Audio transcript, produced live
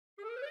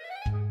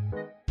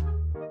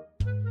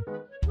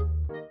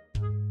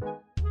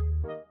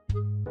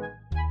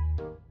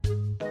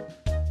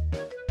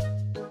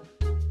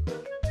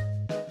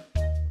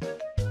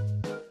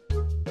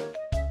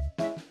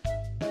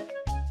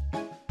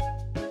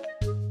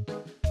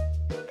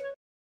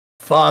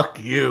Fuck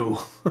you.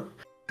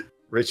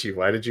 Richie,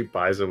 why did you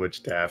buy so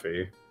much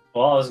taffy?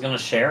 Well, I was gonna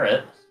share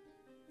it.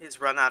 He's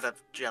run out of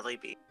jelly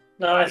beans.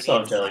 No, I still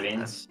have jelly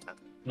beans.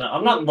 No,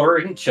 I'm not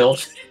luring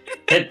children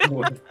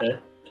with it.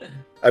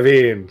 I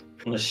mean,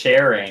 The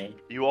sharing.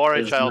 You are a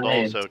is child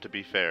nice. also, to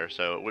be fair,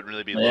 so it wouldn't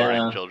really be Yeah.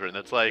 luring children.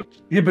 That's like,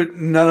 Yeah, but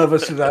none of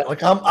us are that.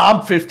 Like,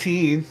 I'm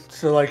 15,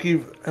 so like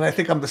and I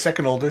think I'm the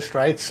second oldest,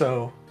 right?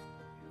 So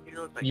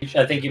You look like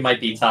I think you might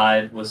be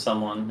tied with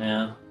someone.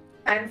 Yeah.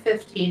 I'm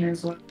 15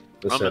 as well.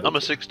 I'm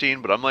a 16,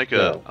 but I'm like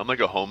a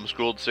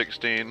homeschooled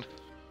 16.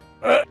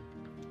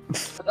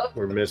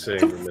 we're missing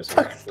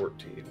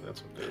 14.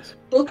 That's what it is.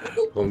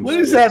 what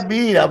does that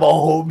mean? I'm a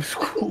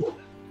homeschool.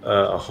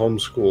 A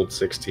homeschooled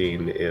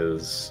 16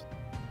 is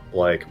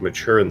like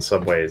mature in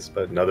some ways,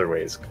 but in other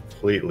ways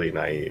completely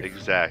naive.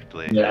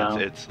 Exactly. Yeah.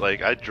 It's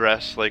like I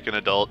dress like an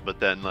adult, but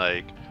then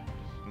like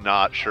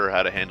not sure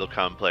how to handle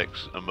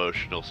complex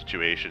emotional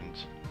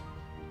situations.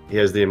 He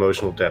has the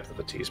emotional depth of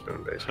a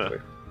teaspoon, basically.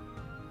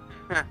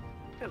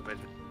 Good, but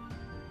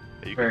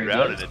You Very can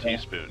drown good. in a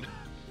teaspoon.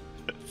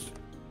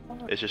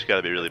 It's just got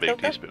to be a really big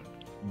Okay. teaspoon.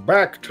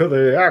 Back to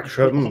the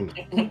action.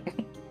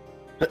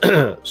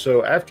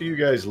 So after you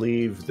guys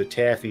leave the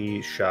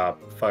taffy shop,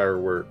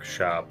 firework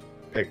shop,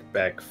 pick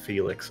back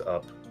Felix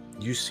up,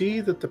 you see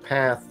that the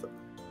path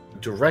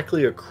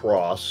directly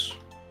across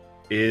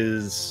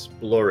is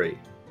blurry.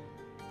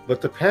 But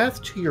the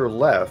path to your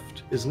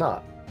left is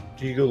not.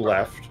 Do you go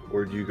left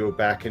or do you go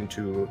back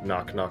into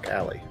Knock Knock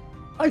Alley?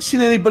 I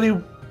seen anybody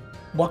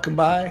walking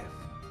by?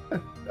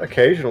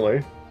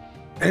 Occasionally.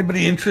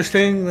 Anybody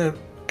interesting that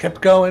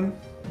kept going?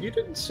 You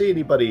didn't see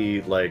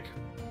anybody like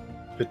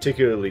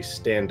particularly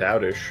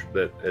standoutish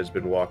that has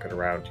been walking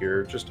around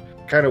here. Just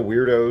kind of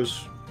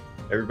weirdos.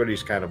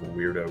 Everybody's kind of a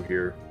weirdo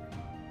here.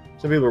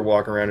 Some people are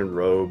walking around in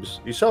robes.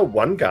 You saw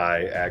one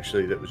guy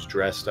actually that was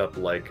dressed up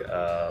like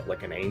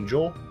an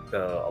angel.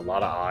 A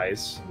lot of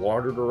eyes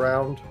wandered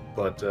around,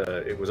 but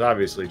it was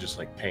obviously just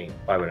like paint.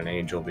 Why would an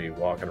angel be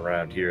walking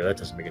around here? That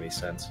doesn't make any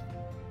sense.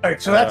 All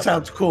right, so that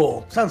sounds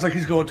cool. Sounds like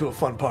he's going to a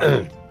fun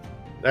party.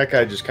 That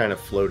guy just kind of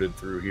floated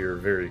through here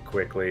very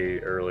quickly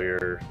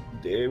earlier.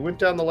 It went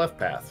down the left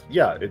path.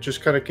 Yeah, it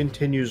just kind of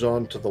continues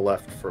on to the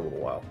left for a little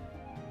while.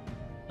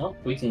 Well,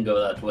 we can go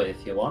that way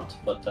if you want,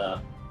 but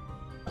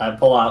I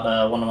pull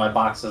out one of my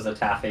boxes of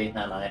taffy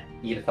and I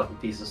eat a couple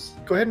pieces.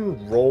 Go ahead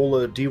and roll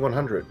a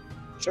D100.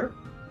 Sure.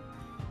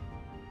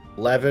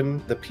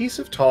 11. The piece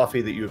of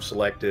toffee that you have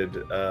selected,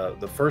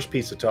 the first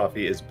piece of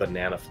toffee is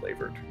banana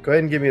flavored. Go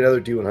ahead and give me another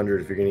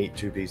D100 if you're going to eat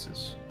 2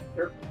 pieces.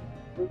 Sure.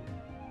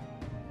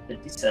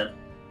 57.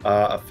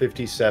 A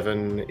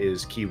 57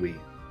 is kiwi.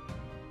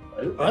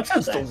 Ooh, Oh, that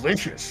sounds thanks.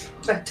 delicious.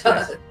 That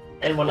does.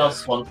 Anyone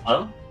else want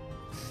some?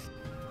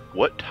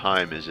 What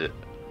time is it?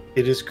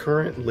 It is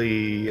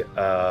currently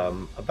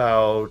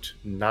about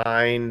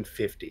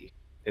 9:50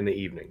 in the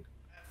evening.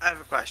 I have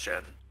a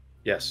question.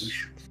 Yes.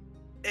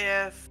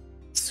 If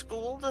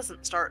school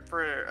doesn't start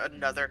for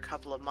another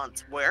couple of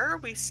months, where are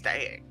we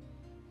staying?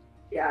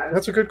 Yeah.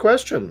 That's a good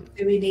question.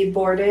 Do we need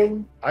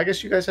boarding? I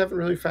guess you guys haven't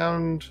really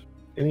found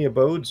any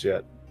abodes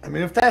yet. I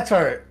mean, if that's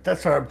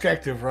our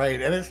objective, right?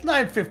 And it's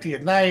 9:50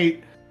 at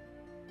night.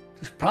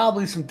 There's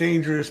probably some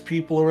dangerous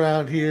people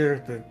around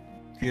here that,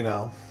 you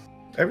know.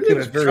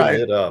 Everything's Gonna very try-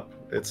 lit up.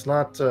 It's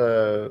not,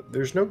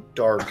 there's no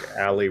dark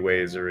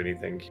alleyways or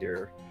anything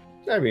here.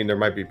 I mean, there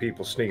might be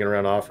people sneaking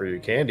around offering you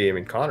candy. I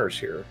mean, Connor's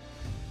here.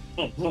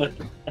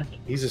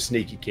 He's a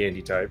sneaky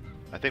candy type.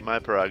 I think my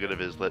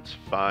prerogative is let's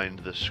find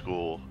the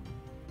school.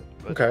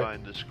 Let's Okay.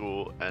 find the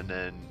school, and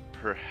then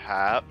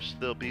perhaps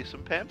there'll be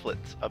some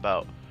pamphlets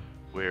about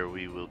where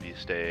we will be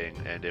staying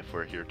and if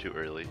we're here too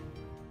early.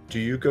 Do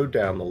you go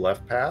down the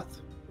left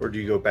path, or do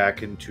you go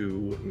back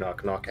into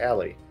Knock Knock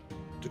Alley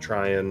to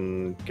try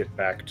and get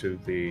back to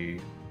the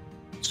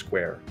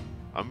square?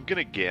 I'm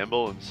gonna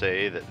gamble and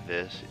say that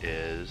this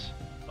is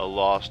a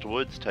Lost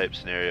Woods type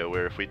scenario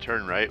where if we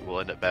turn right,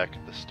 we'll end up back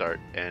at the start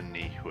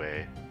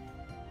anyway.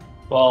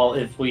 Well,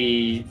 if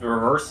we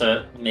reverse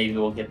it, maybe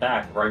we'll get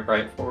back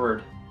right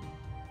forward.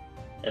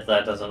 If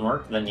that doesn't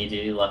work, then you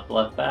do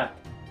left back.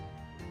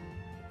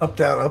 Up,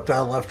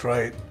 down, left,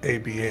 right, A,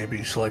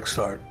 B, select,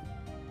 start.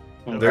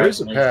 There is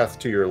a path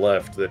to your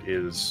left that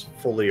is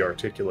fully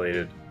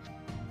articulated.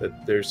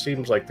 That there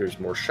seems like there's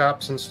more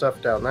shops and stuff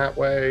down that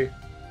way.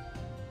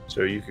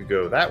 So you could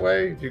go that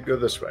way, you could go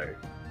this way.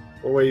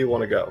 What way you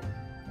want to go?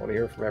 I want to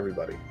hear from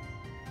everybody.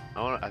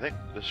 I think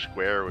the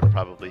square would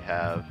probably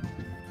have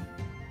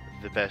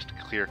the best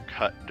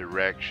clear-cut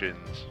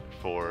directions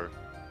for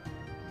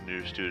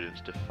new students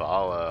to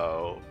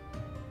follow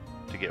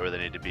to get where they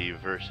need to be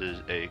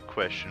versus a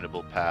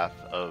questionable path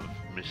of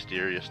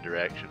mysterious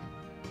direction.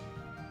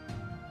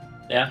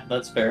 Yeah,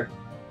 that's fair.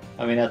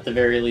 I mean, at the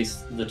very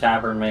least, the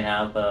tavern may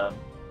have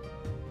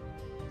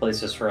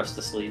places for us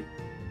to sleep.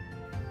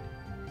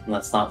 And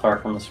that's not far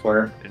from the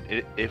square.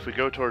 And if we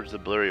go towards the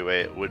blurry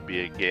way, it would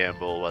be a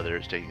gamble whether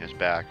it's taking us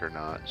back or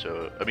not.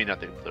 So, I mean,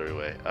 not the blurry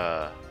way.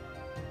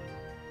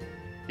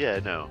 Yeah,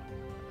 no.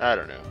 I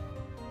don't know.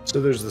 So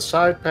there's the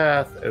side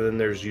path, and then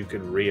there's you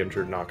could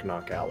re-enter Knock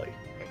Knock Alley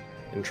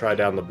and try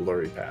down the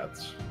blurry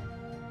paths.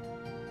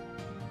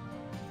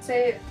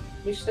 Say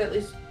we should at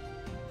least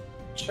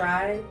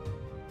try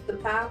the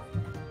path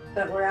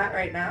that we're at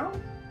right now.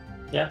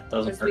 Yeah,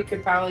 doesn't Because we hurt.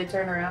 could probably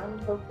turn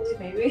around, hopefully,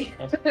 maybe.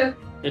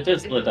 It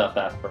is lit up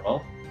after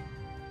all.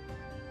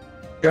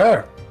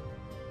 Sure.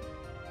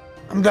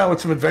 I'm down with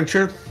some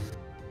adventure.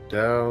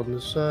 Down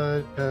the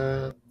side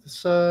path, the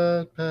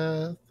side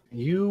path.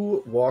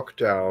 You walk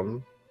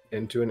down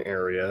into an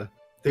area.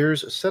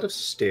 There's a set of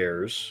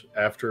stairs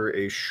after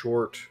a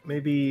short,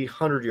 maybe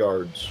 100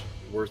 yards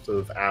worth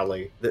of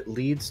alley that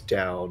leads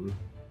down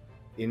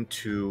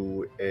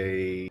into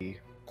a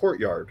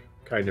courtyard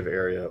kind of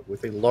area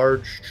with a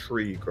large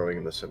tree growing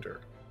in the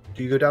center.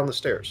 Do you go down the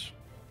stairs?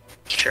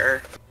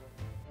 Sure.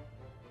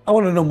 I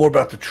want to know more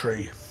about the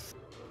tree.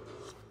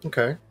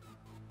 Okay.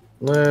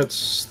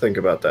 Let's think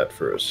about that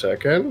for a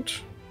second.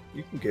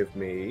 You can give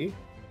me...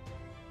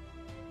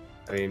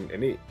 I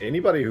mean,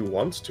 anybody who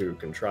wants to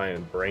can try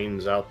and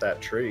brains out that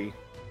tree.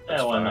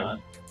 That's Yeah, why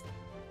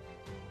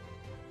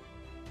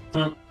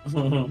fine.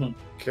 not?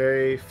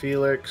 Okay,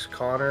 Felix,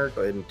 Connor,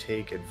 go ahead and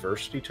take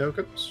adversity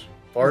tokens.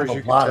 As far as A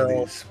you can lot of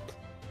tell, these.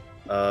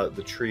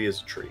 the tree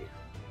is a tree.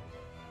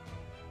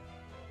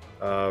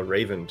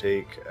 Raven,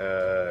 take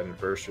an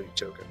adversity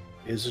token.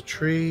 Is a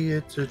tree,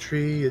 it's a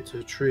tree, it's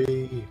a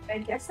tree. I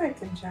guess I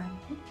can try.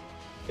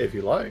 If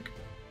you like.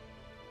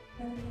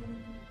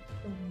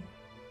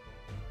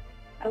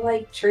 I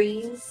like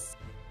trees.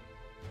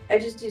 I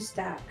just do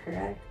stat,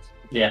 correct?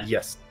 Yeah.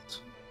 Yes.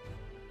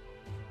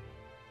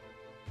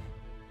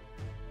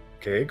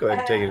 Okay, go ahead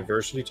and take an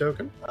adversity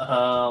token.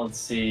 Let's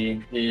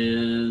see.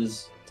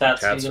 Is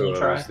Tatsu gonna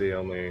try? Tatsuo is the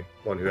only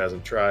one who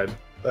hasn't tried.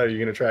 Are you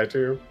gonna try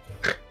too?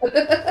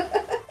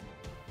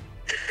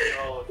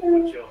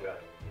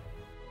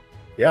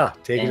 Yeah,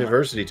 take an Damn.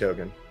 adversity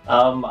token.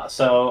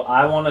 So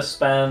I want to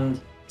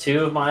spend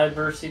 2 of my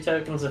adversity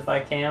tokens if I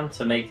can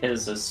to make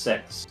his a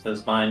 6,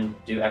 because mine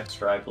do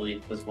extra, I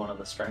believe, is one of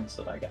the strengths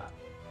that I got.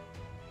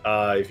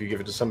 If you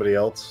give it to somebody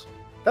else,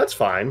 that's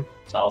fine.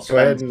 So I'll Go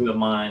ahead spend and- 2 of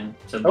mine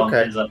to bump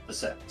Okay. his up to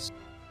 6.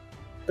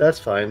 That's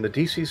fine. The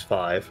DC's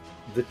 5.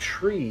 The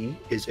tree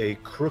is a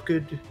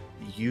crooked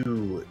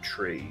yew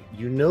tree.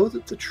 You know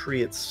that the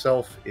tree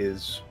itself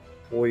is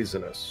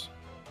poisonous.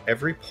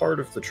 Every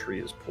part of the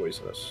tree is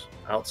poisonous,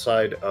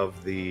 outside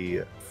of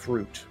the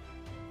fruit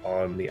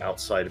on the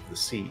outside of the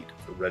seed,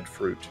 the red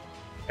fruit.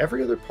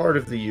 Every other part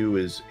of the yew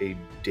is a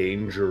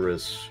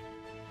dangerous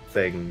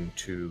thing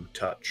to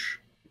touch.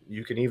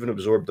 You can even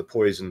absorb the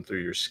poison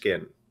through your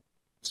skin.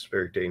 It's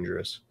very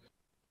dangerous.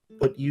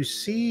 But you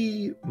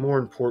see, more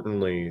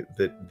importantly,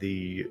 that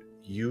the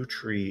yew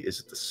tree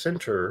is at the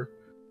center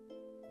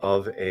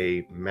of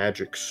a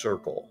magic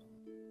circle.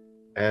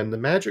 And the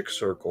magic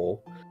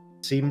circle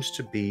seems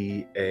to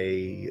be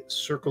a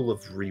circle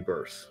of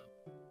rebirth.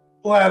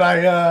 Glad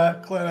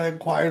I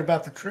inquired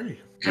about the tree.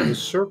 The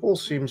circle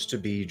seems to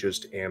be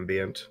just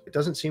ambient. It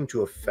doesn't seem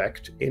to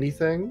affect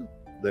anything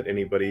that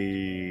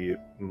anybody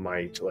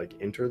might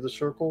enter the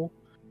circle.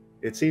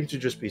 It seems to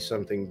just be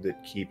something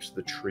that keeps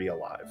the tree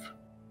alive.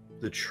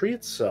 The tree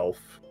itself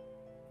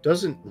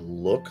doesn't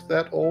look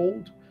that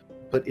old,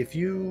 but as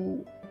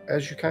you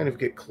kind of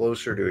get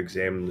closer to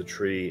examine the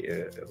tree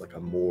in a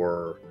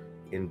more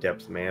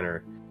in-depth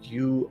manner,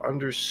 you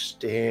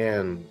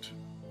understand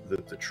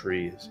that the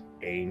tree is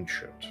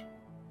ancient.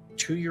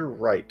 To your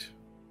right,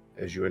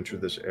 as you enter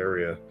this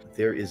area,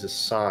 there is a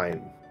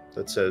sign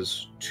that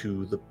says,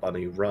 "To the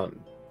Bunny Run."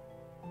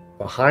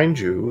 Behind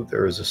you,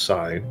 there is a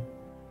sign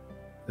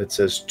that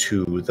says,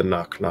 "To the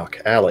Knock Knock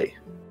Alley."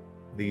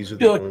 These are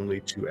the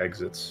only 2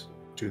 exits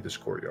to this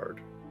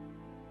courtyard.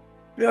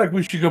 I feel like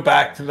we should go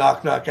back to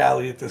Knock Knock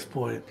Alley at this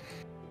point.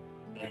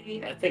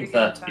 I think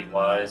that'd be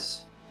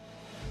wise.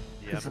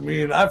 Yeah. 'Cause, I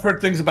mean, I've heard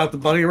things about the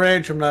Bunny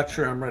Ranch. I'm not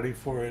sure I'm ready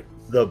for it.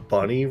 The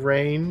Bunny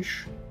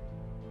Range,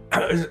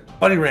 Is it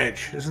Bunny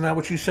Ranch? Isn't that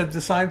what you said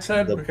the sign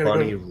said? the We're gonna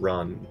Bunny go-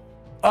 Run.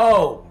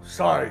 Oh,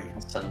 sorry.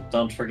 And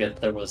don't forget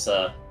there was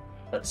that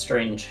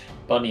strange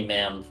bunny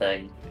man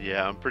thing.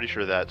 Yeah, I'm pretty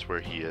sure that's where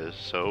he is,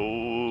 so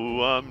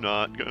I'm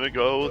not gonna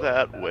go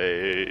that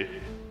way.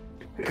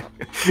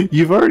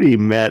 You've already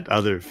met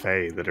other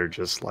Fae that are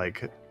just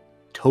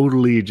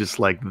totally just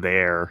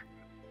there,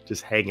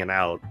 just hanging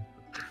out.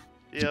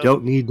 You Yeah,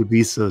 don't need to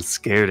be so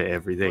scared of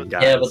everything,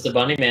 guys. Yeah, but the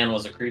bunny man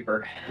was a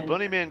creeper.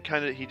 Bunny Man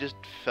he just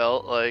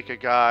felt like a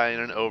guy in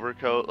an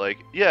overcoat.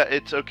 Yeah,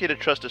 it's okay to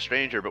trust a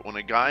stranger, but when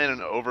a guy in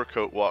an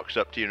overcoat walks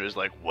up to you and is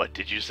like, "What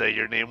did you say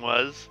your name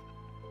was?"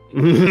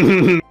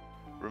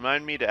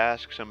 Remind me to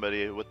ask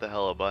somebody what the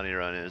hell a bunny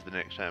run is the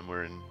next time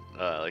we're in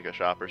a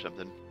shop or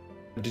something.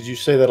 Did you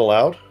say that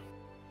aloud?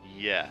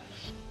 Yes.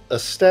 A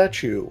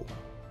statue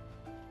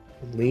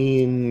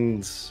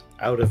leans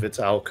out of its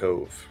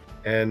alcove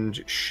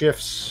and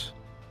shifts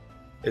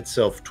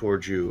itself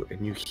towards you,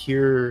 and you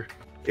hear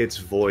its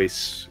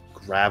voice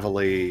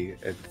gravelly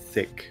and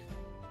thick.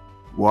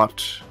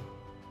 What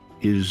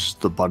is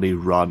the Bunny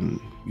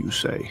Run, you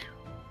say?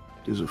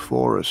 It is a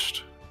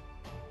forest,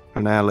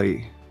 an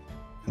alley,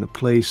 in a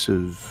place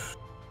of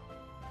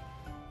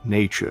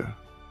nature.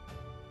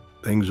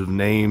 Things of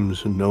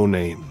names and no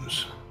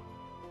names.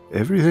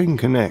 Everything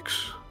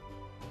connects.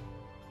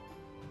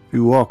 If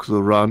you walk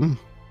the run,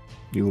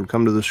 you will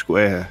come to the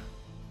square.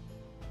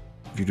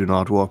 If you do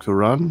not walk the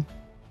run,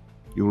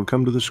 you will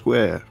come to the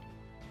square.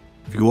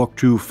 If you walk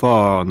too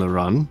far on the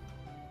run,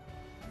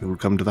 you will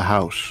come to the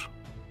house,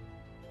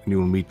 and you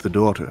will meet the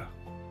daughter.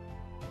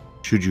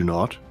 Should you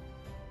not,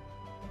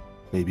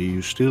 maybe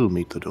you still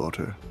meet the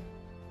daughter.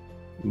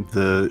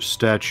 The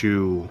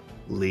statue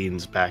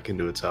leans back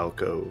into its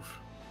alcove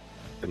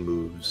and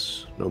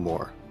moves no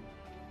more.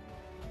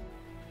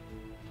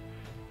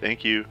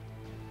 Thank you.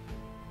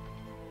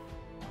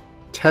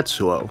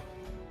 Tetsuo,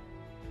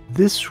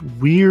 this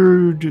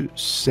weird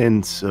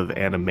sense of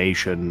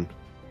animation,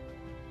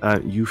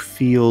 you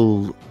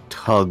feel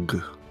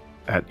tug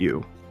at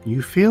you.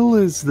 You feel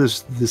as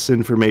this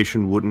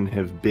information wouldn't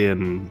have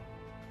been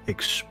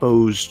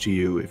exposed to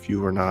you if you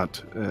were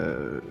not,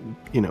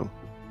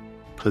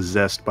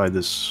 possessed by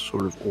this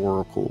sort of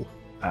oracle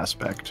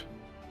aspect.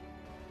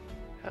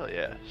 Hell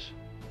yes.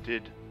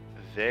 Did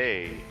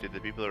the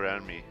people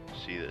around me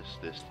see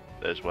this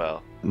as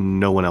well?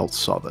 No one else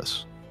saw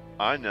this.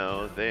 I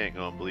know they ain't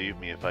gonna believe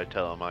me if I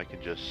tell them I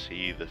can just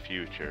see the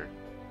future.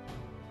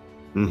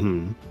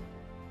 Mm-hmm.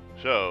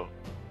 So,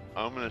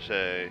 I'm gonna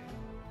say,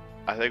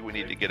 I think we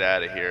need to get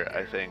out of here.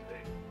 I think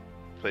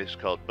a place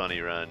called Bunny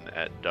Run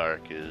at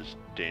dark is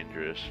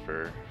dangerous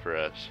for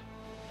us.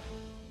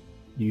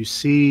 You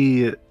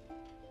see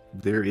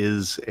there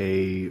is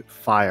a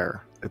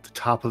fire at the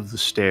top of the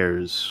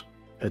stairs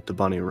at the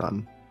Bunny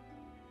Run,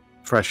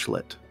 fresh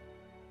lit,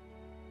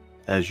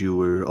 as you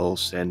were all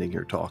standing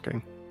here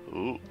talking.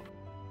 Ooh.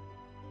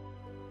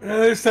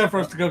 It's time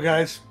for us to go,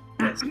 guys.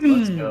 Let's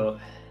go.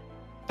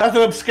 Not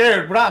that I'm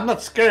scared. I'm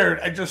not scared.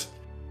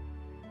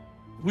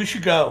 We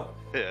should go.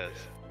 Yes.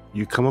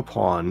 You come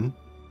upon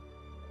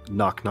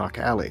Knock Knock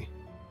Alley.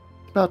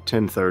 About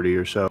 10:30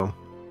 or so.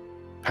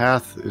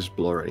 Path is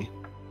blurry.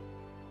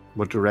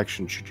 What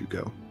direction should you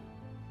go?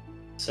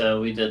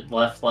 So we did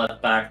left,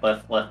 left, back,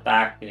 left, left,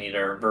 back. We need to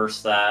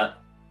reverse that.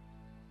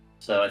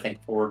 So I think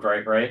forward,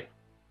 right, right.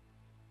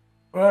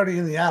 We're already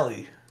in the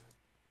alley.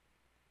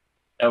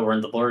 Oh, we're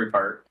in the blurry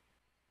part.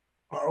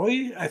 Are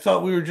we? I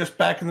thought we were just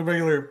back in the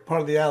regular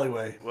part of the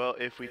alleyway. Well,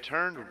 if we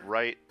turned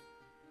right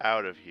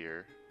out of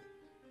here...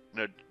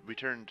 No, did we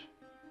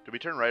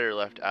turn right or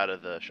left out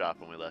of the shop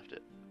when we left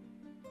it?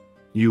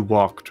 You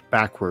walked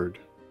backward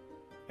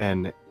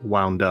and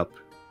wound up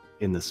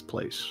in this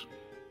place.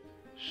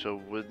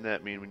 So wouldn't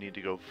that mean we need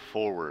to go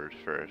forward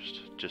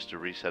first, just to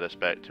reset us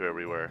back to where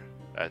we were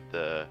at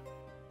the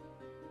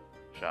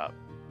shop?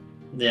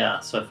 Yeah,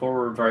 so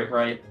forward, right,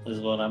 right is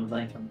what I'm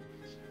thinking.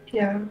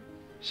 Yeah.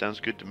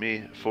 Sounds good to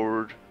me.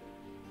 Forward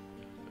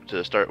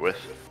to start with.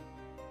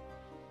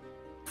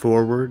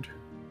 Forward,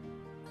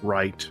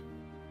 right,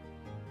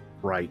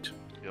 right.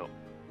 Yep.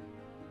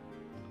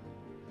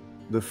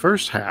 The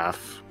first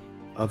half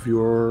of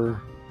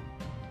your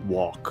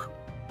walk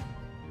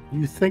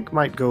you think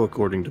might go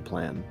according to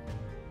plan.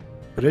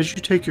 But as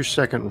you take your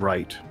second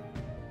right,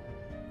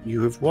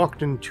 you have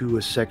walked into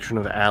a section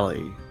of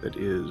alley that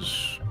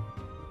is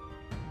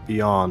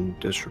beyond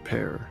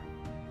disrepair,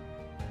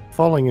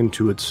 falling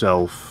into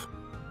itself,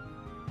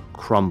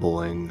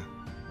 crumbling,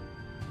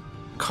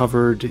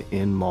 covered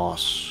in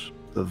moss.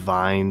 The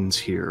vines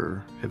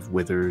here have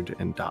withered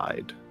and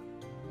died.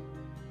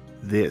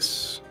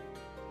 This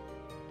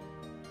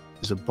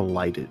is a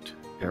blighted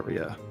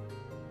area.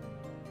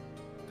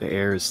 The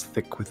air is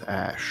thick with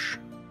ash.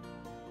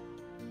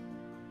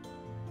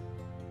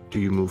 Do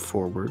you move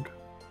forward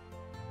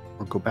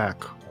or go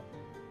back?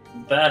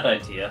 Bad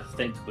idea.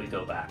 Think we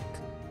go back.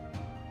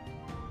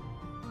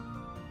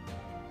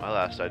 My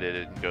last idea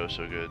didn't go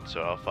so good,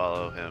 so I'll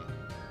follow him.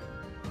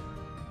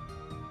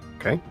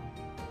 Okay.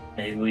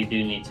 Maybe we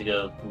do need to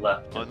go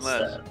left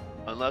instead.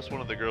 Unless one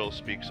of the girls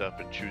speaks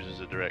up and chooses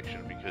a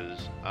direction, because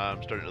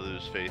I'm starting to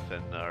lose faith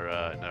in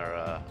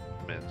our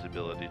men's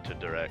ability to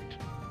direct.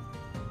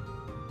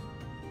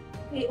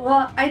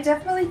 Well, I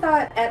definitely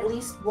thought at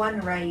least one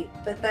right,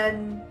 but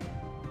then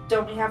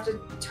don't we have to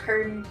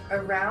turn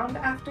around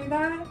after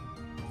that?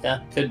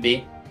 Yeah, could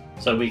be.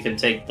 So we could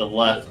take the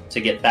left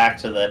to get back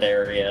to that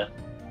area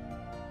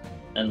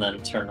and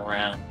then turn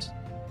around.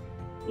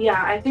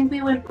 Yeah, I think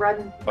we would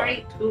run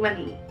right to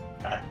an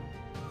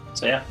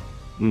So yeah.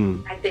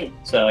 I think.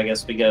 So I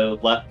guess we go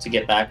left to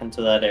get back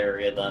into that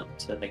area, then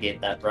to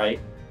negate that right.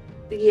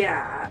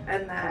 Yeah,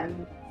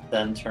 and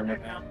then turn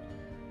around.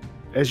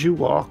 As you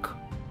walk,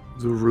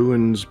 the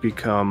ruins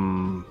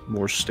become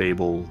more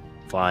stable,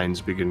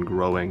 vines begin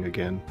growing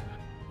again.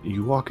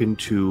 You walk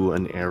into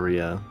an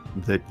area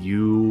that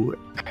you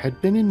had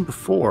been in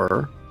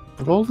before,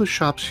 but all the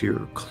shops here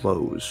are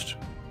closed.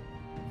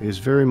 It is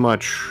very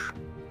much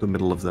the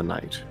middle of the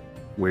night.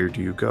 Where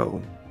do you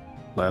go?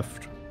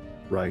 Left,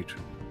 right,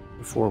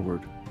 or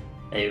forward?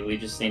 Maybe we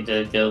just need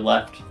to go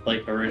left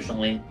like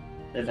originally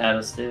it had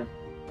us do.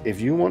 If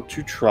you want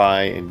to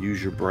try and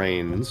use your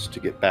brains to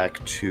get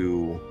back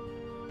to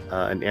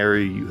an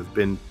area you have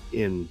been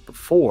in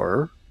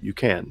before, you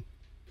can.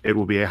 It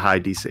will be a high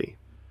DC.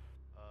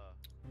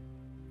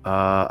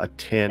 A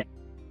 10.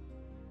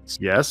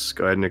 Yes,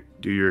 go ahead and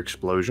do your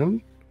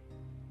explosion.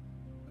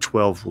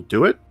 12 will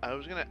do it. I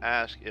was gonna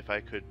ask if I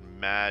could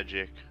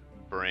magic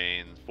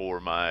brain for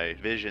my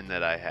vision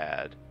that I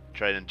had.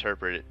 Try to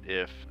interpret it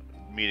if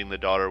meeting the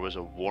daughter was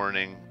a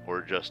warning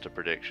or just a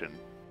prediction.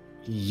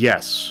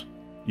 Yes.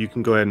 You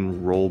can go ahead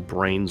and roll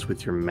brains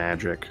with your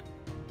magic.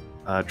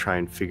 Try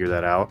and figure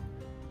that out.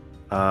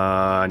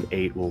 An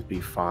 8 will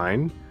be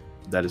fine.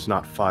 That is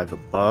not 5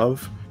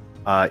 above.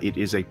 It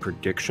is a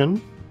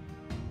prediction.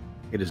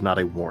 It is not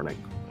a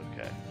warning.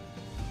 Okay.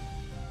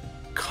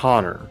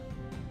 Connor,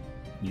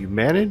 you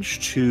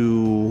manage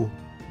to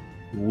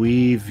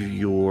weave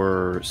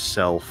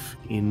yourself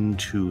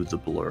into the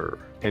blur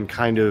and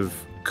kind of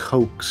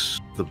coax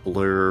the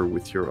blur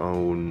with your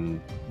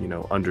own,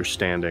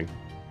 understanding.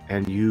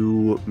 And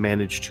you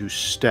manage to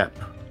step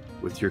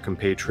with your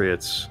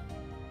compatriots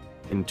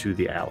into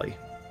the alley.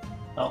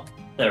 Oh,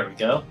 there we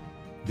go.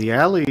 The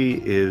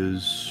alley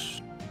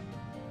is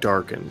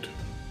darkened.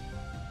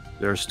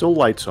 There are still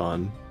lights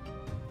on,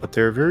 but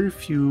there are very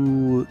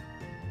few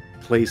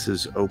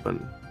places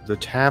open. The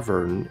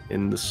tavern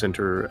in the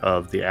center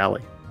of the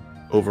alley,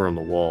 over on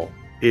the wall,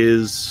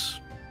 is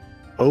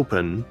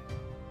open,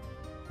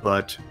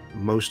 but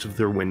most of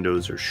their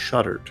windows are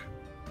shuttered.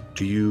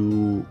 Do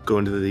you go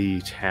into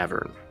the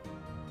tavern?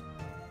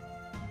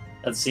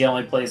 That's the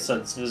only place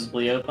that's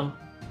visibly open?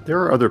 There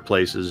are other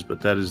places,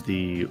 but that is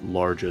the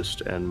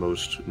largest and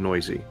most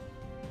noisy.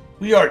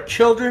 We are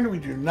children. We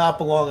do not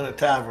belong in a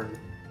tavern.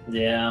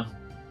 Yeah.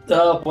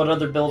 What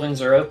other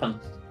buildings are open?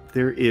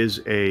 There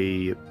is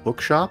a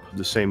bookshop,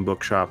 the same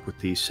bookshop with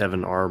the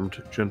 7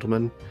 armed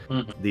gentlemen,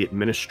 the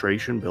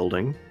administration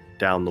building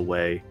down the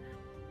way,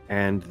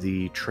 and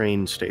the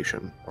train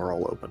station are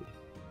all open.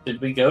 Did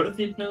we go to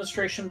the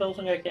administration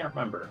building? I can't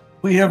remember.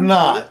 We have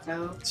not.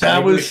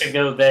 So maybe we should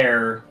go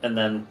there and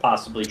then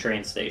possibly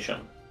train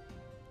station.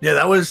 Yeah,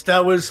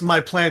 that was my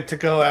plan to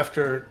go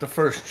after the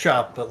first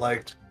shop, but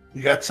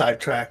we got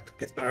sidetracked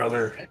getting our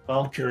other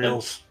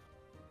materials.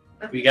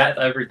 We got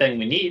everything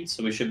we need,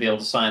 so we should be able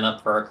to sign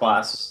up for our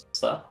class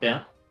stuff,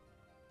 yeah?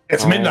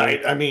 It's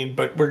midnight,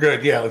 but we're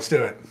good. Yeah, let's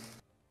do it.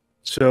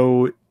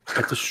 So,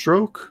 at the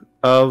stroke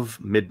of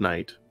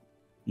midnight,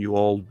 you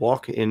all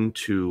walk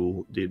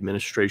into the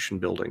administration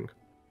building,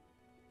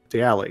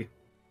 the alley.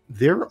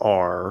 There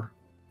are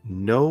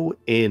no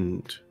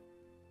end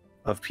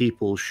of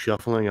people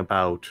shuffling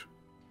about,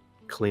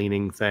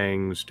 cleaning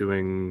things,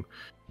 doing,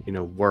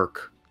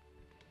 work.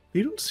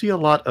 You don't see a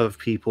lot of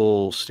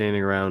people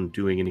standing around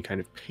doing any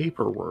kind of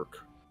paperwork.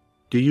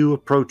 Do you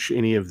approach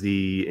any of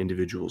the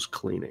individuals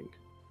cleaning?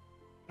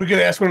 We could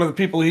ask one of the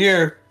people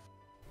here.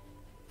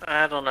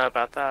 I don't know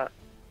about that.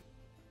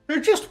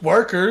 They're just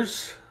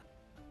workers.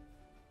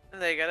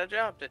 They got a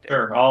job to do.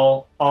 Sure,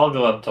 I'll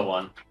go up to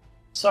one.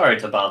 Sorry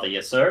to bother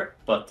you, sir,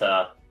 but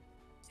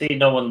see,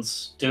 no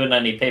one's doing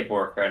any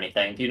paperwork or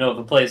anything. Do you know of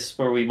a place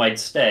where we might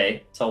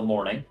stay till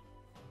morning?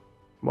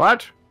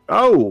 What?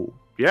 Oh,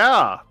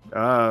 yeah.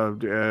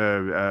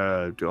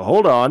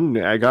 Hold on.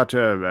 I got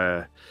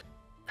a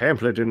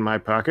pamphlet in my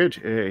pocket.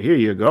 Here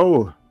you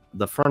go.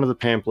 The front of the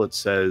pamphlet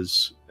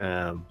says,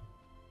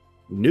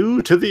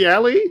 "New to the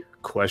alley?" ?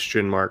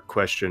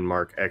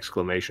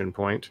 Exclamation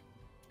point.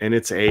 And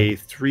it's a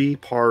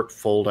 3-part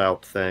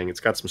fold-out thing.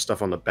 It's got some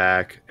stuff on the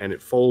back, and it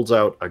folds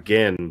out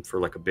again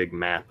for a big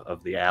map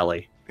of the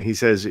alley. He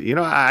says,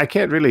 I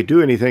can't really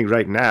do anything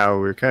right now.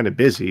 We're kind of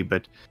busy,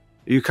 but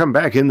you come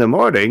back in the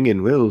morning,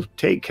 and we'll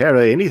take care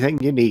of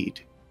anything you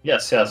need.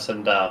 Yes,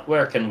 and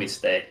where can we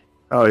stay?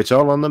 Oh, it's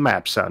all on the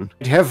map, son.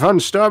 Have fun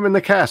storming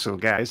the castle,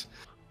 guys.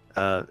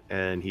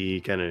 And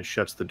he kind of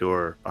shuts the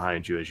door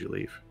behind you as you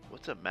leave.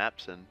 What's a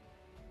mapson?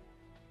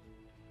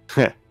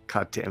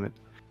 God damn it.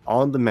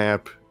 On the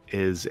map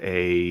is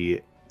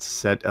a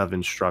set of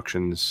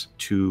instructions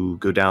to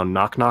go down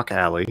Knock Knock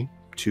Alley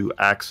to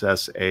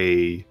access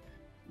a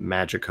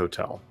magic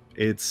hotel.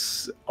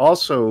 It's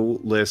also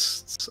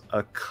lists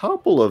a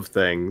couple of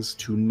things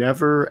to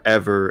never,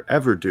 ever,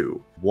 ever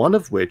do. One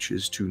of which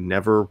is to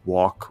never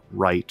walk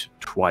right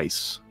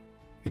twice.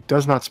 It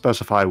does not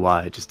specify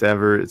why. It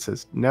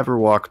says never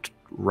walk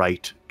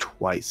right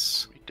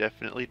twice. We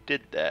definitely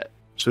did that.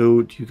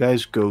 So do you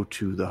guys go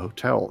to the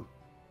hotel?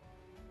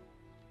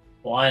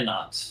 Why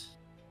not?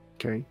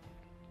 Okay.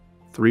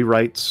 3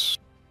 rights,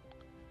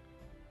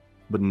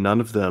 but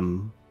none of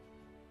them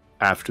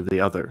after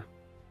the other.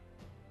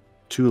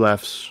 2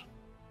 lefts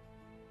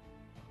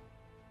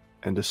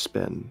and a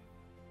spin.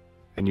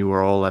 And you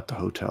are all at the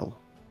hotel.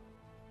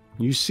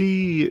 You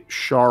see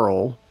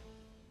Charles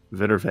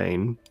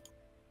Vittervane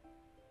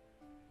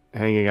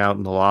hanging out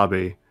in the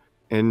lobby,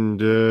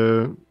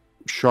 and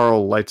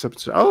Charles lights up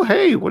and says, "Oh,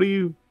 hey, what are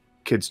you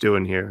kids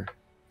doing here?"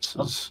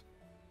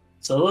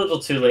 It's a little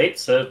too late,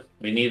 so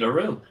we need a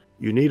room.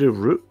 You need a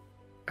room?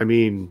 I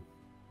mean...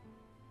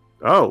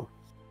 Oh.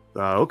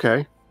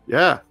 Okay.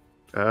 Yeah.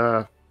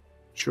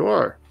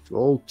 Sure.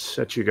 We'll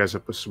set you guys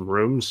up with some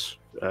rooms.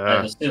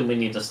 I assume we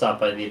need to stop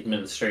by the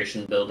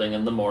administration building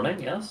in the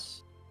morning,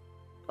 yes?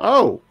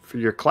 Oh, for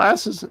your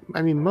classes?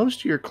 I mean, most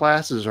of your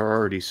classes are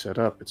already set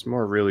up. It's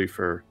more really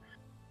for,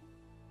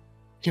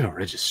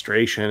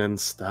 registration and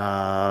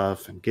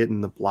stuff and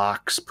getting the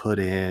blocks put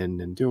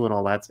in and doing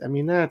all that. I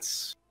mean,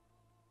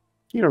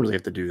 you don't really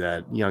have to do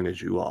that young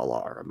as you all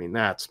are. I mean,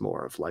 that's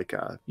more of like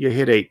you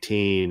hit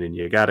 18 and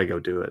you got to go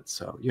do it.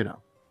 So,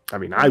 I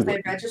mean, I Once would.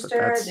 they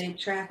register, they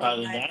track my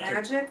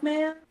magic,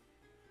 man.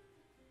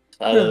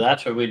 Either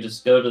that or we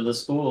just go to the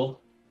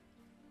school.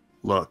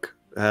 Look,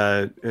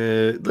 let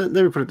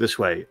me put it this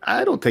way.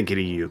 I don't think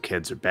any of you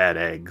kids are bad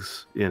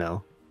eggs,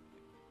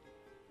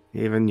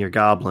 Even your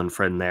goblin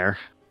friend there.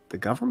 The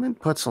government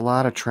puts a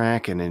lot of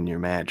tracking in your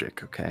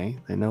magic, okay?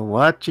 They know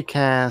what you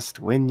cast,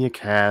 when you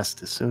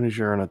cast, as soon as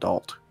you're an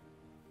adult.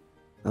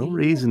 No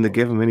reason to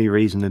give them any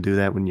reason to do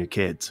that when you're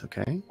kids,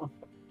 okay?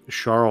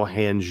 Charles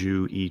hands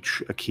you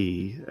each a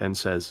key and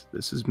says,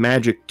 this is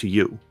magic to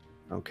you,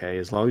 okay?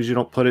 As long as you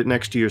don't put it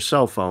next to your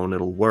cell phone,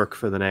 it'll work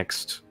for the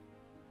next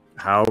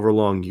however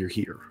long you're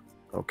here,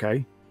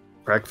 okay?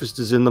 Breakfast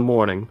is in the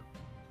morning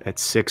at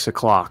 6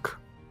 o'clock.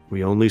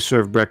 We only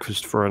serve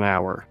breakfast for an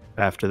hour.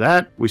 After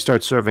that, we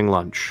start serving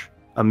lunch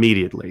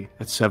immediately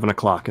at 7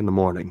 o'clock in the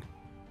morning.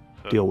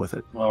 Deal with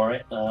it. All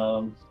right.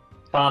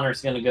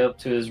 Connor's going to go up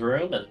to his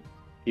room and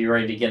be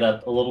ready to get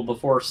up a little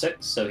before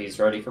 6, so he's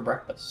ready for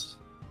breakfast.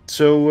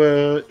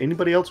 So,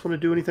 anybody else want to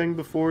do anything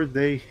before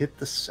they hit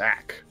the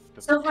sack?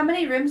 So how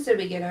many rooms did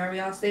we get? Are we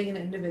all staying in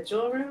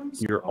individual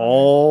rooms? You're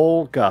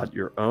all got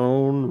your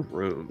own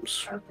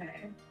rooms.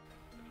 Okay.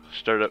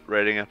 Start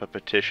writing up a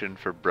petition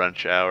for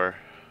brunch hour.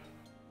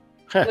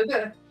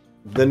 Okay.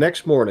 The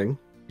next morning,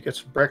 you get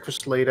some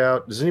breakfast laid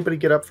out. Does anybody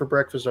get up for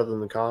breakfast other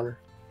than Connor?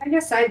 I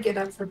guess I'd get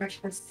up for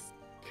breakfast.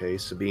 Okay,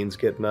 Sabine's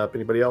getting up.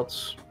 Anybody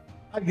else?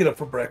 I get up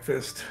for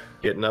breakfast.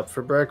 Getting up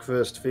for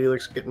breakfast.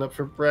 Felix getting up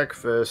for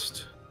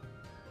breakfast.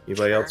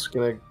 Anybody else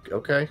gonna...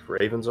 Okay,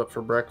 Raven's up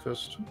for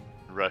breakfast.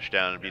 Rush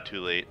down and be too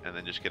late, and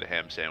then just get a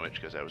ham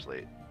sandwich because I was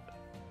late.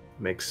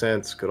 Makes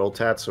sense. Good old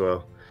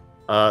Tatsuo.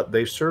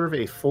 They serve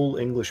a full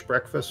English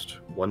breakfast.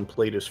 One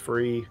plate is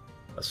free.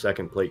 A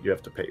second plate you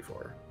have to pay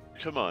for.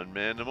 Come on,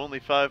 man. I'm only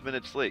 5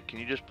 minutes late. Can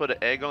you just put an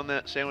egg on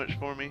that sandwich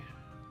for me?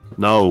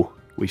 No,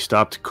 we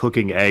stopped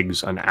cooking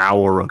eggs an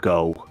hour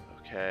ago.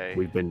 Okay.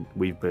 We've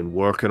been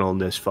working on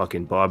this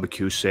fucking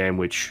barbecue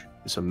sandwich,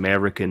 this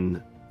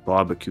American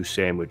barbecue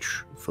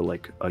sandwich for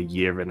like a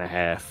year and a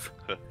half,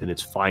 and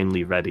it's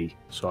finally ready.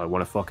 So I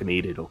want to fucking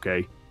eat it,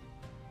 okay?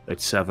 At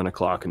 7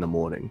 o'clock in the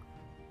morning.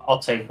 I'll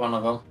take one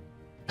of them.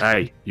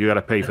 Hey, you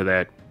gotta pay for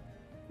that.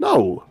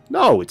 No,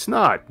 it's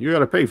not. You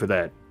gotta pay for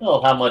that.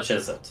 Well, how much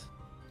is it?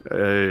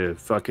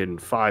 Fucking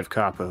 5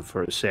 copper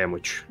for a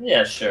sandwich.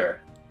 Yeah, sure.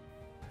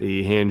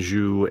 He hands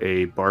you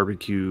a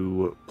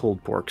barbecue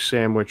pulled pork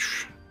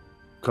sandwich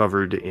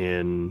covered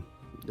in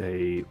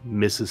a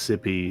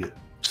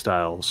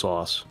Mississippi-style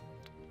sauce,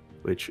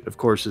 which, of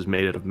course, is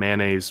made out of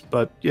mayonnaise,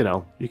 but,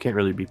 you can't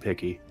really be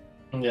picky.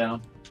 Yeah.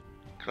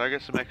 Can I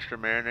get some extra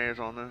mayonnaise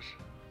on this?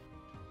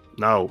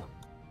 No,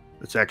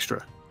 it's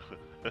extra.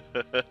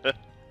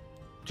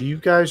 Do you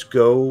guys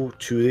go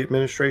to the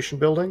administration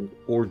building,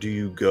 or do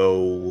you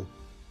go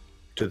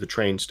to the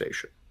train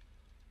station?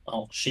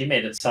 Well, she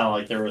made it sound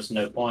like there was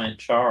no point,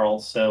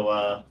 Charles, so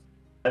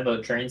I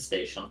vote train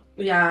station.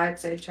 Yeah, I'd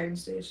say train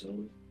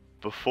station.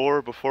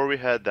 Before we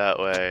head that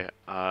way,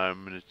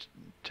 I'm going to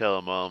tell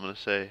them all. I'm going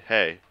to say,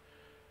 hey,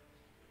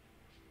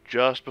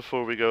 just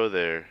before we go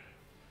there,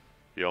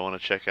 y'all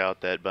want to check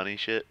out that bunny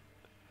shit?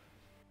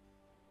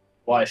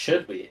 Why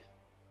should we?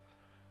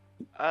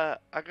 I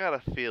got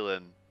a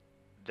feeling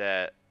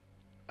that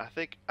I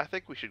think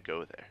we should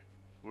go there.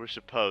 We're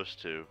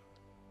supposed to.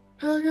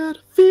 I got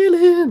a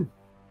feeling.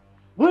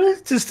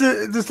 What does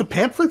the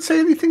pamphlet say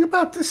anything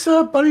about this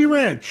bunny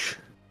ranch?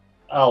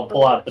 I'll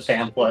pull out the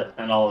pamphlet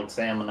and I'll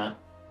examine it.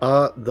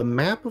 The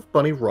map of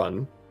Bunny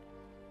Run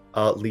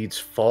leads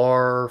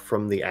far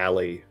from the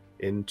alley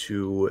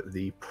into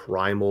the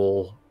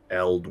primal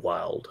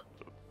Eldwild.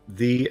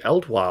 The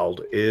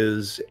Eldwild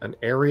is an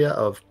area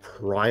of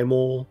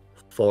primal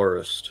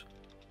forest.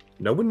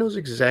 No one knows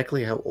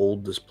exactly how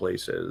old this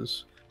place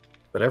is,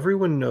 but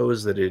everyone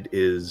knows that it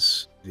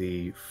is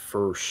the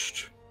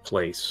first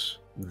place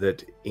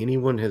that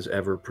anyone has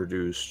ever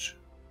produced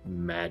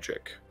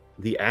magic.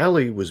 The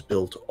alley was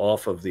built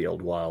off of the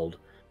Eldwild,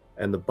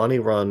 and the Bunny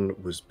Run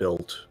was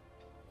built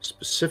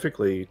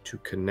specifically to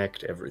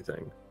connect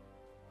everything.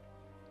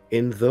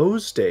 In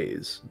those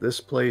days, this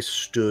place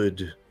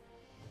stood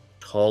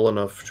tall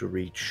enough to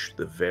reach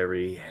the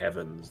very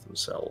heavens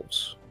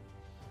themselves.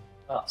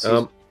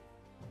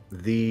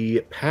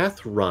 The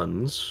path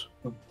runs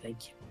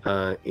Thank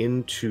you.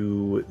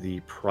 into the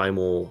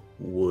primal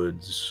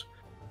woods,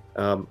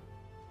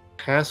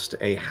 past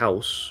a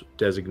house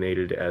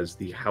designated as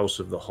the House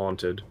of the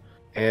Haunted,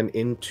 and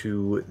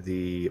into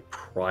the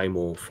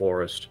primal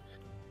forest.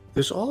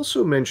 This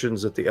also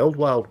mentions that the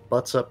Eldwild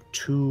butts up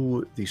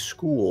to the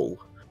school,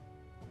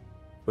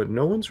 but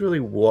no one's really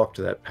walked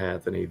that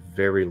path in a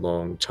very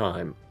long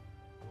time.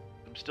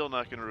 I'm still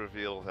not going to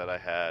reveal that I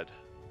had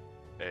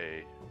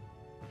a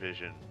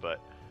vision, but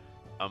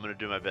I'm going to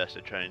do my best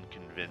to try and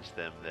convince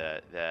them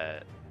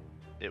that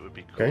it would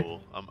be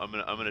cool. Okay. I'm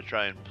gonna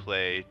try and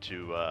play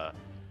to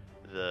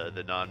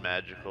the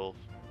non-magical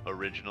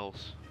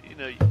originals. You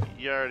know,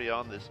 you're already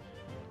on this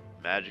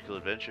magical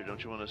adventure.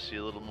 Don't you want to see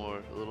a little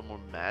more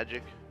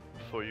magic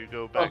before you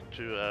go back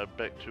to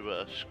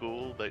a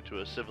school, back to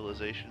a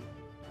civilization?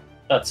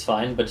 That's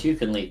fine, but you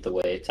can lead the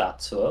way,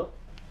 Tatsuo.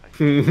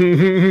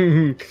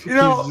 You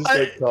know, He's just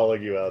like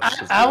calling you out.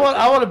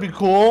 I want to be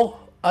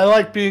cool. I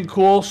like being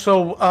cool.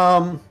 So,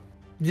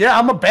 yeah,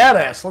 I'm a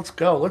badass. Let's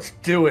go. Let's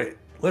do it.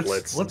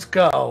 Let's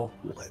go.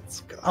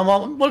 Let's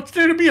go. What's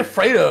there to be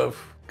afraid of?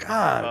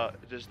 God,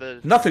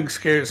 nothing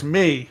scares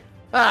me.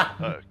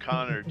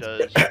 Connor,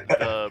 does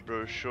the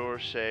brochure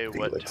say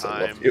what Felix, I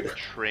time love you. the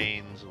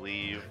trains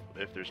leave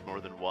if there's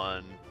more than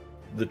one?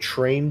 The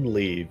train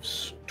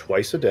leaves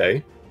twice a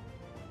day,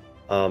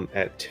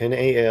 at 10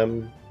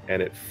 a.m.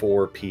 and at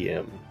 4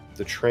 p.m.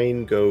 The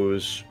train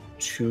goes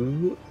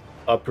to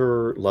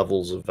upper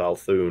levels of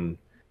Valthun,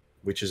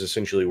 which is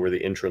essentially where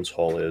the entrance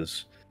hall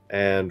is,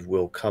 and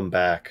will come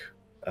back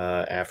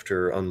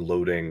after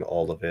unloading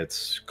all of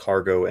its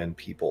cargo and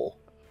people.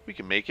 We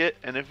can make it,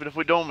 and if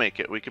we don't make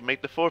it, we can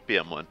make the 4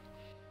 p.m. one.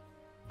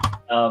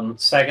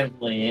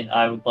 Secondly,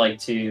 I would like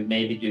to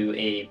maybe do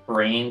a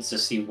brains to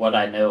see what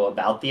I know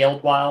about the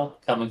Eldwile,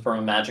 coming from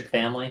a magic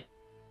family.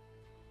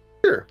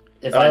 Sure.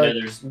 If I know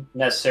there's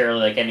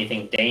necessarily like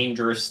anything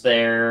dangerous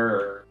there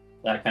or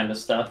that kind of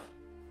stuff.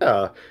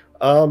 Yeah.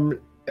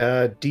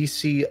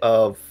 DC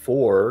of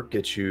 4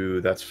 gets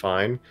you, that's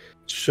fine.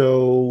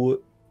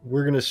 So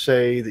we're going to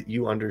say that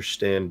you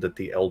understand that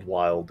the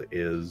Eldwild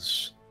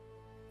is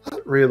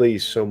not really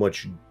so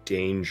much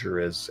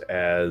dangerous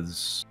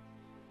as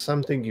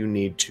something you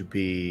need to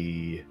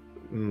be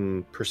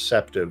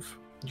perceptive.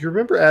 You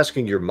remember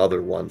asking your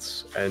mother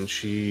once, and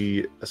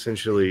she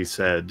essentially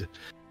said,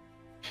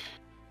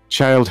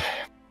 Child,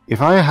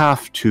 if I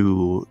have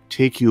to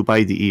take you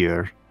by the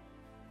ear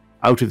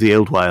out of the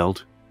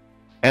Eldwild,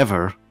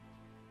 ever,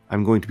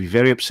 I'm going to be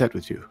very upset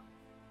with you.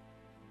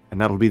 And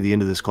that'll be the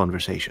end of this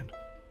conversation.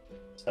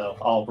 So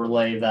I'll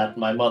relay that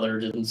my mother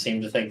didn't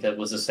seem to think that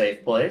was a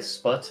safe place,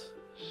 but...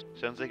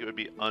 Sounds like it would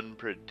be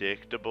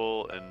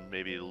unpredictable and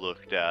maybe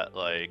looked at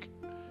like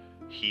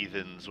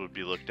heathens would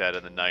be looked at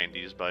in the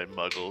 90s by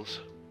muggles.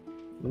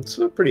 it's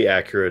a pretty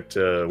accurate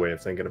way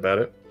of thinking about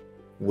it.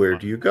 Where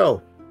do you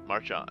go?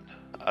 March on.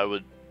 I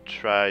would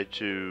try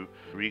to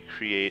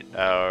recreate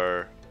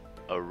our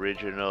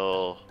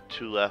original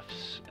 2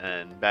 lefts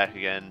and back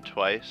again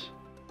twice.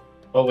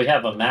 Well, we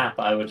have a map.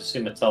 I would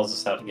assume it tells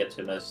us how to get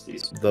to most of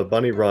these. The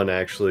bunny run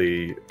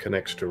actually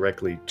connects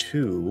directly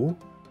to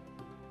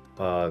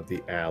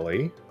the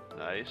alley.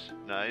 Nice,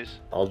 nice.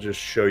 I'll just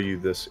show you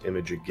this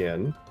image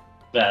again.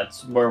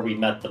 That's where we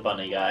met the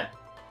bunny guy.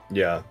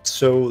 Yeah,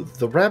 so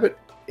the rabbit,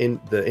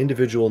 the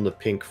individual in the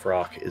pink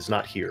frock is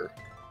not here.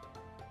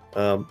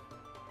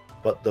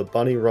 But the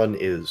bunny run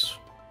is.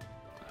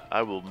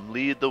 I will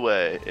lead the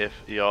way if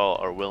y'all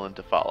are willing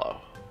to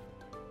follow.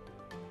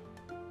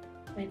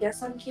 I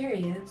guess I'm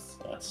curious.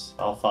 Yes,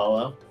 I'll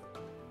follow.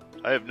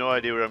 I have no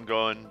idea where I'm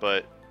going,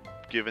 but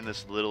given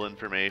this little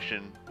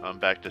information, I'm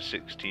back to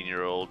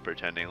 16-year-old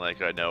pretending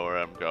like I know where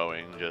I'm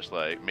going, just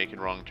like making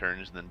wrong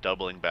turns and then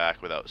doubling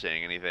back without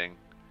saying anything.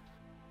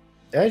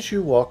 As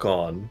you walk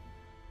on,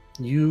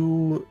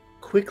 you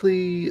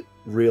quickly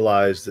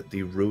realize that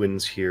the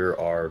ruins here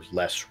are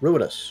less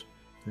ruinous.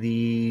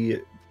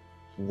 The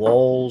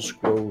walls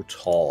grow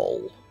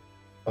tall.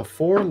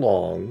 Before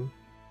long,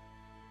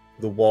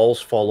 the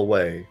walls fall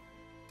away,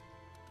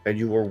 and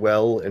you are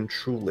well and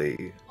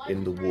truly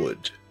in the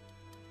wood.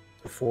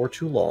 Before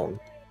too long,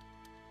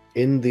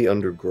 in the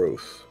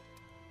undergrowth,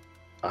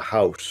 a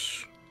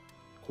house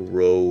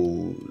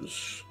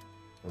grows.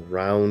 A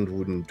round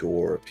wooden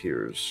door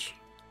appears,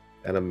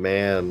 and a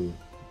man,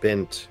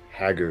 bent,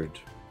 haggard,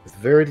 with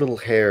very little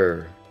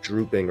hair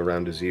drooping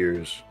around his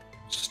ears,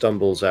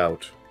 stumbles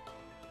out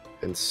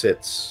and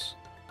sits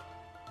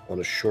on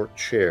a short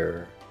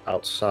chair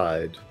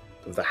outside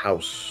of the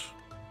house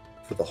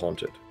for the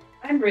haunted.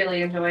 I'm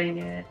really enjoying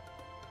it.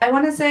 I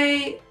want to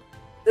say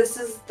this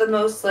is the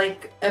most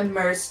like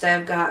immersed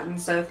I've gotten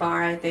so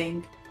far, I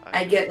think.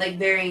 I get like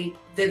very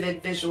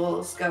vivid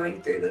visuals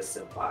going through this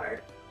so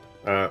far.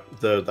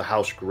 The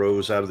house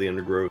grows out of the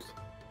undergrowth.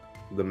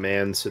 The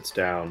man sits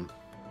down.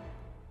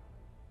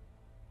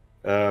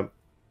 Do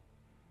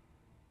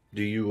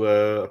you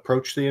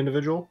approach the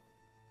individual?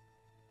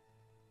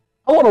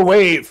 I want to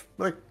wave.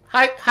 Like,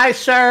 hi,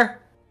 sir.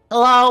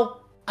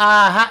 Hello.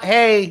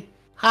 Hey,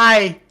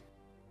 hi.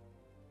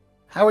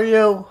 How are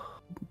you?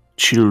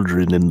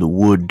 Children in the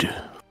wood.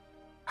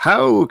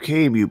 How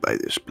came you by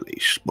this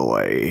place,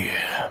 boy?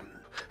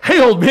 Hey,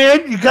 old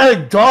man, you got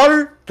a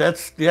daughter?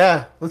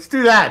 Yeah, let's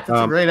do that.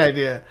 That's a great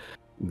idea.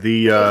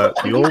 The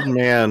old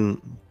man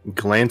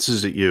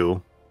glances at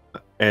you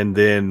and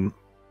then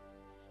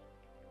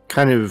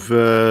kind of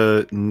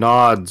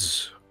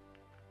nods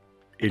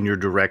in your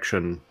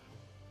direction,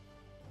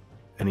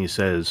 and he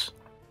says,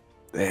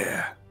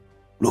 There.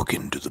 Look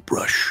into the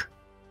brush.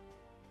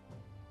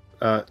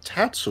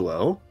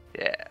 Tatsuo,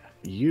 Yeah.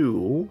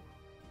 you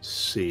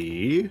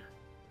see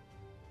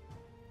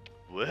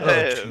Whoa.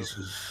 Oh,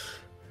 Jesus.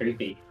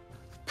 Creepy.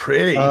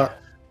 Pretty.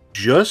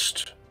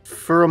 just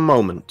for a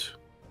moment,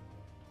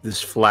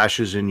 this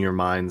flashes in your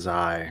mind's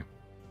eye.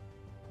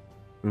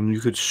 And you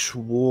could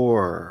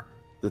swore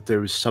that there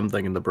was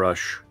something in the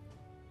brush,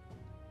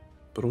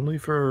 but only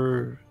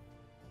for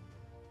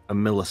a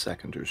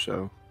millisecond or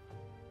so.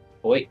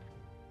 Wait.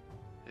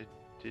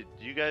 Did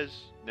you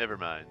guys? Never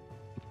mind.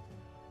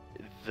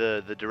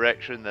 The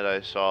direction that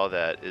I saw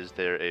that, is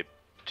there a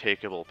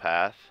takeable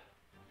path?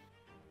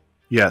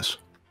 Yes.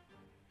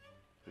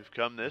 We've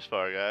come this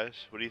far, guys.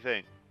 What do you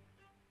think?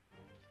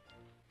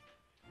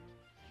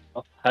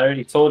 Well, I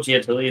already told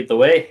you to lead the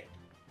way.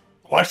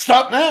 Why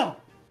stop now?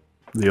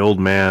 The old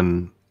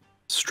man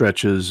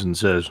stretches and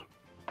says,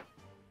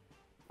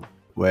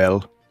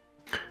 "Well,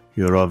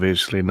 you're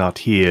obviously not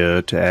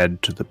here to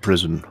add to the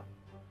prison."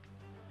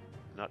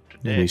 Not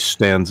And today. he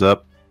stands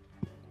up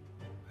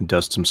and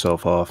dusts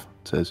himself off.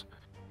 Says,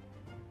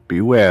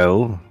 "Be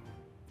well,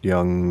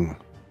 young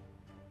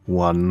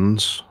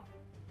ones."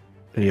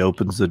 And he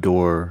opens the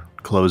door,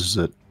 closes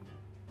it,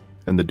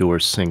 and the door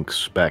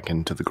sinks back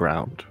into the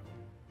ground.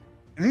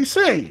 Did he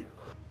say?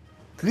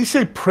 Did he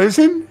say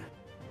prison?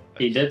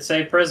 He did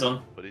say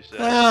prison. What he said.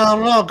 I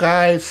don't know,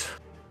 guys.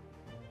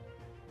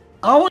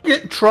 I don't want to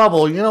get in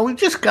trouble. You know, we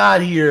just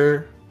got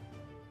here.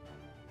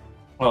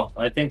 Well,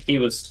 I think he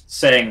was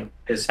saying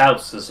his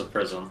house is a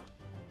prison.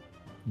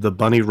 The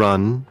Bunny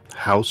Run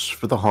House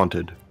for the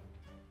Haunted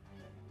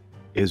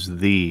is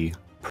the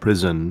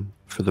prison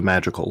for the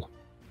magical.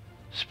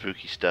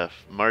 Spooky stuff.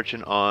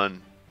 Marching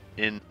on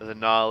in the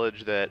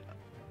knowledge that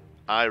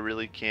I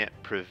really can't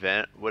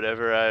prevent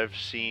whatever I've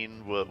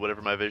seen,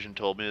 whatever my vision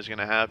told me is going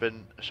to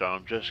happen. So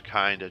I'm just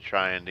kind of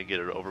trying to get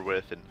it over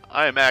with. And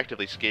I am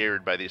actively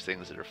scared by these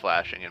things that are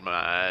flashing in my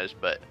eyes,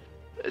 but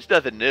it's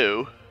nothing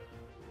new.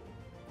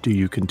 Do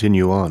you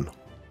continue on?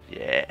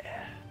 Yeah.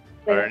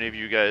 Are any of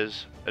you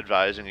guys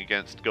advising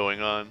against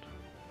going on?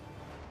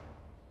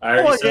 I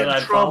already I said get in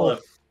I'd trouble. follow.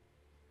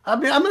 I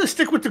mean, I'm going to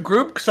stick with the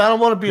group because I don't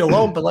want to be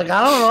alone, but, like,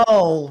 I don't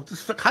know.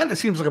 This kind of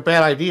seems like a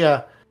bad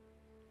idea.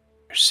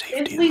 Your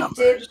safety If we numbers.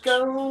 did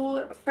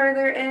go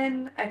further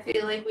in, I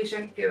feel like we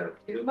shouldn't go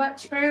too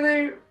much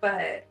further,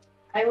 but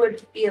I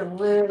would be a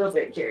little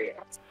bit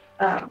curious.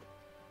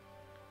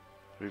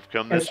 We've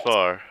come this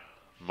far.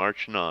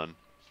 Marching on.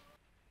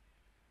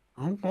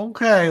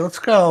 Okay, let's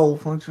go.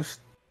 Let's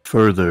just...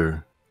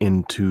 Further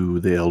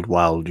into the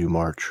Eldwild you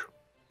march,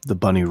 the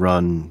Bunny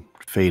Run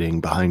fading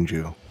behind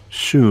you.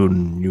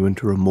 Soon you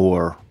enter a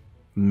moor,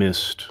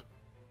 mist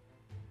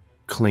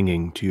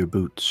clinging to your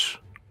boots,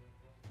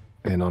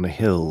 and on a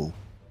hill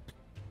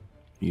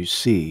you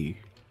see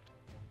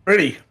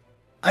Pretty.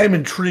 I am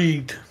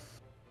intrigued.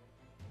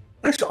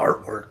 Nice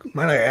artwork,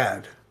 might I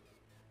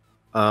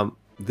add.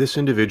 This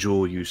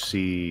individual you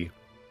see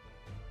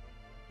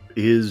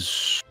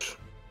is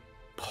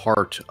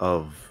part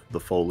of the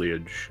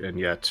foliage, and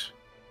yet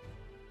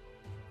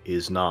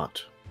is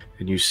not.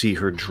 And you see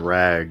her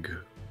drag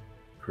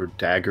her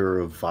dagger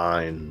of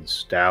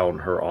vines down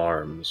her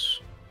arms,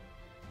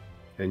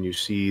 and you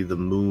see the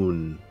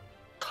moon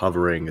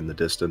hovering in the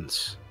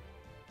distance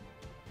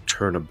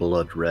turn a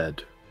blood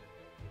red.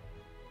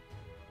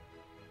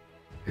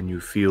 And you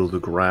feel the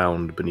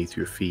ground beneath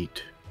your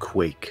feet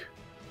quake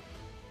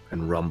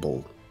and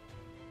rumble.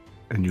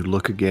 And you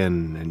look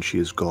again, and she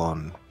is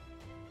gone.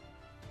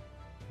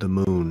 The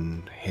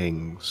moon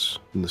hangs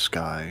in the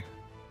sky,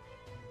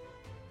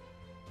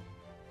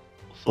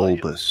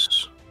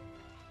 bulbous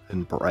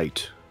and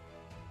bright.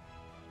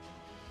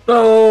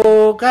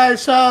 So,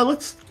 guys,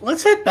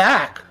 let's head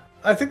back.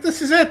 I think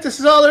this is it. This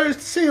is all there is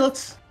to see.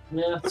 Let's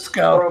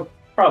go.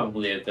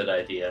 Probably a good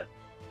idea.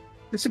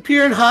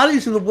 Disappearing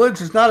hotties in the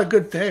woods is not a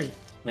good thing.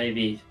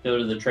 Maybe go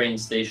to the train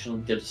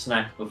station, get a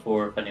snack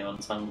before if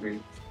anyone's hungry.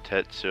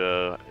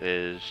 Tetsuo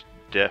is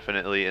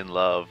definitely in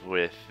love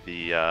with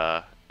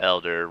the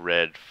elder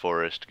red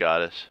forest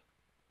goddess.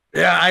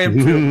 Yeah, I am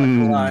too. I'm not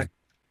gonna lie.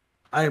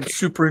 I am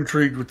super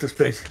intrigued with this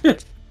thing.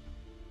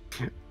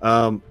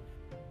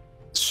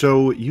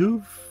 So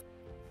you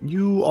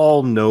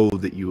all know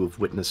that you have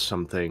witnessed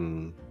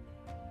something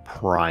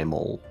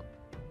primal.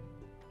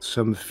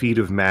 Some feat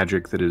of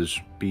magic that is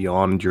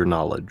beyond your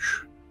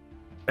knowledge.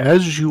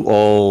 As you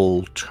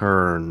all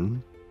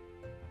turn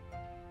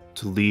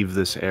to leave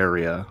this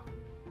area,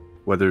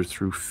 whether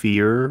through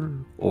fear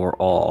or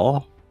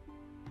awe,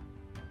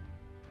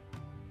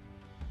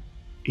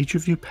 each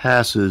of you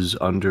passes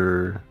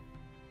under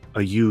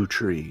a yew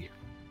tree.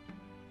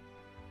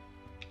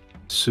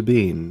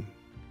 Sabine,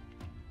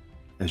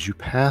 as you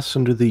pass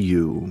under the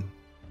yew,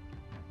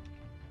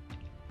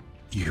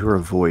 you hear a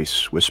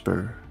voice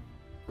whisper,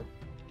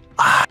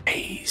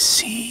 "I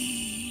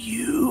see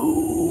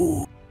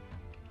you."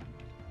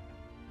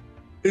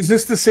 Is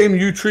this the same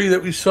yew tree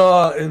that we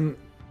saw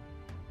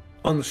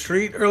on the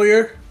street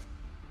earlier?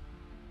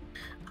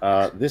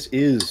 This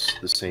is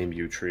the same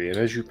yew tree, and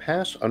as you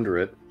pass under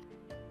it,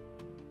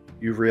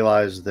 you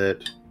realize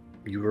that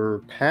you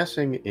were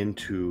passing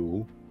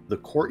into the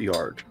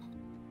courtyard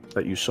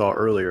that you saw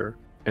earlier.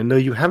 And though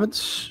you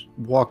haven't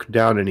walked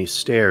down any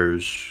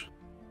stairs,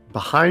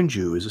 behind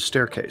you is a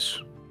staircase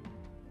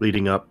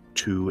leading up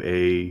to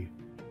a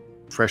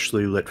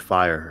freshly lit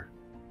fire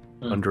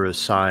under a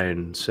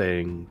sign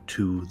saying,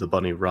 "To the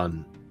Bunny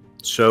Run."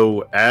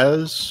 So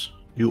as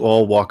you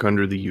all walk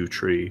under the yew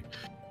tree,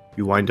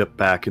 you wind up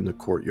back in the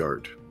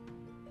courtyard.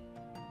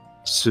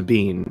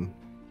 Sabine,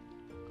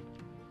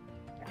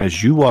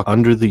 as you walk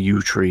under the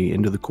yew tree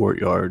into the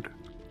courtyard,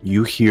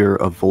 you hear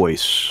a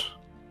voice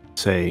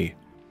say,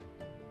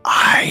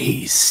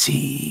 "I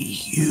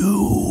see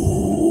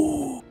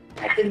you."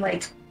 I can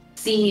like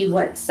see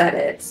what said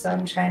it, so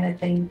I'm trying to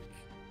think.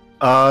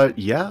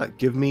 Yeah,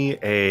 give me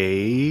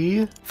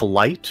a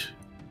flight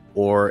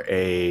or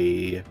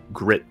a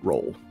grit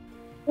roll.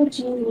 Oh,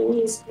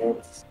 geez,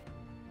 it's...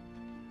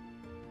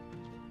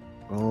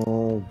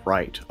 All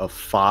right, a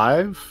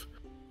 5.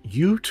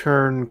 You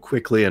turn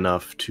quickly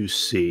enough to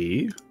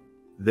see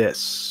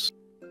this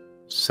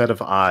set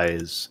of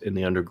eyes in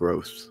the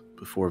undergrowth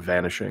before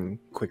vanishing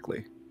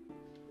quickly.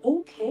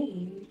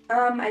 Okay.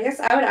 I guess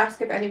I would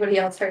ask if anybody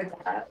else heard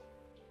that.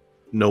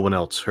 No one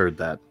else heard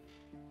that.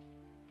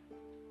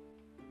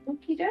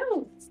 Okie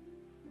doke.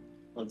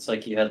 Looks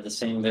like you had the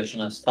same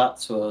vision as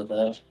Tatsuo,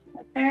 though.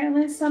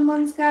 Apparently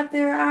someone's got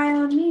their eye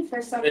on me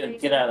for some reason.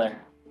 Get out of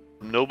there.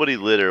 Nobody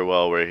litter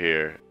while we're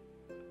here.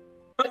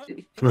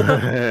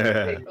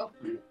 Well,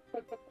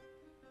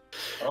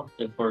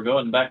 if we're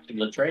going back to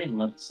the train,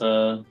 let's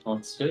do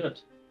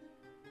it.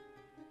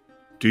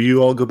 Do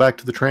you all go back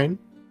to the train?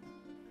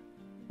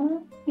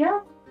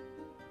 Yeah.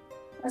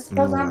 I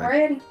suppose I'm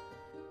ready.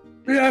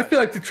 Yeah, I feel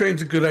like the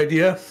train's a good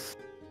idea.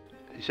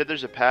 You said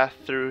there's a path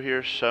through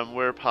here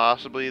somewhere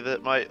possibly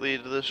that might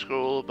lead to the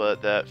school,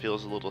 but that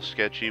feels a little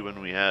sketchy when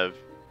we have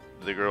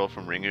the girl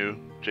from Ringu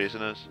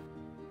chasing us.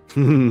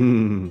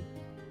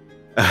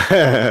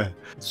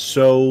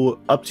 So,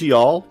 up to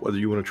y'all, whether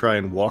you want to try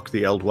and walk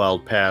the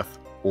Eldwild path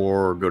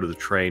or go to the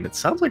train. It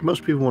sounds like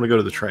most people want to go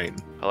to the train.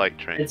 I like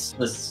trains.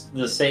 It's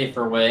the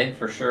safer way,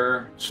 for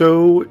sure.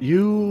 So,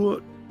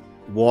 you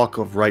walk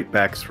right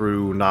back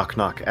through Knock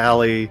Knock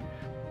Alley,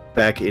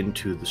 back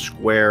into the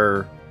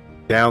square,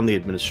 down the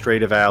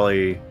administrative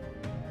alley,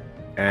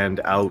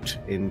 and out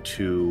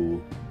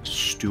into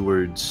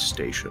Steward's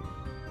Station.